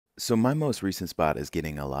So my most recent spot is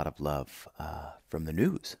getting a lot of love from the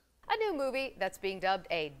news. A new movie that's being dubbed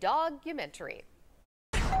a dog-umentary.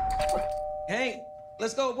 Hank,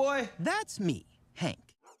 let's go, boy. That's me,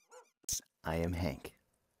 Hank. I am Hank.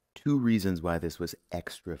 Two reasons why this was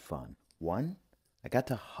extra fun. One, I got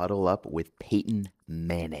to huddle up with Peyton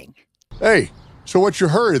Manning. Hey, so what's your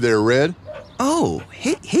hurry there, Red? Oh,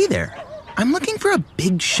 hey there. I'm looking for a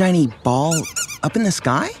big shiny ball up in the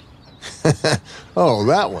sky. Oh,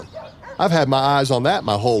 that one. I've had my eyes on that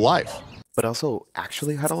my whole life. But also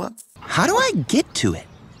actually huddle up? How do I get to it?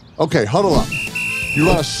 Okay, huddle up. You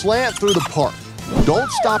run a slant through the park.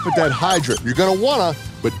 Don't stop at that hydrant. You're gonna wanna,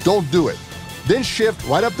 but don't do it. Then shift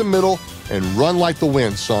right up the middle and run like the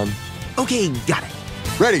wind, son. Okay, got it.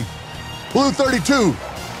 Ready? Blue 32,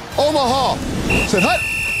 Omaha. Said hut.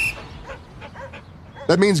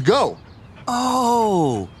 That means go.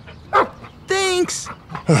 Oh, thanks.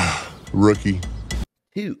 Rookie.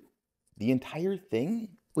 Two, the entire thing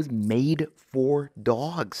was made for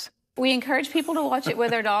dogs. We encourage people to watch it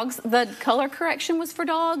with their dogs. The color correction was for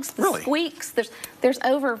dogs. The squeaks. There's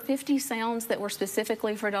over 50 sounds that were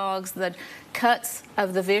specifically for dogs. The cuts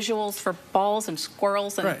of the visuals for balls and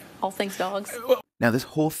squirrels and all things dogs. Now, this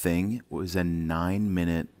whole thing was a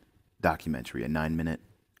 9-minute documentary, a 9-minute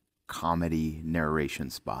comedy narration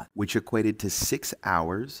spot, which equated to 6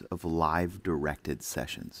 hours of live directed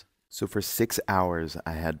sessions. So for 6 hours,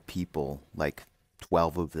 I had people, like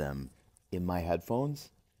 12 of them, in my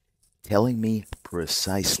headphones, telling me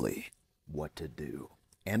precisely what to do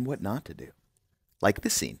and what not to do. Like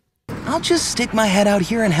this scene. I'll just stick my head out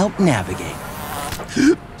here and help navigate.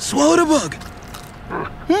 Swallowed a bug.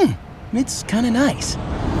 It's kind of nice.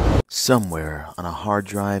 Somewhere on a hard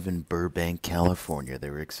drive in Burbank, California,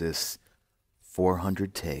 there exists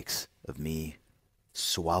 400 takes of me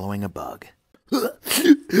swallowing a bug.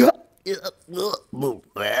 Yeah. You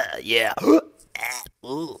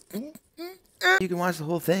can watch the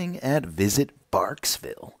whole thing at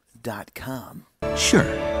visitbarksville.com.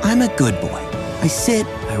 Sure, I'm a good boy. I sit,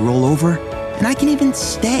 I roll over, and I can even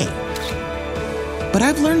stay. But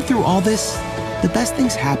I've learned through all this, the best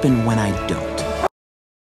things happen when I don't.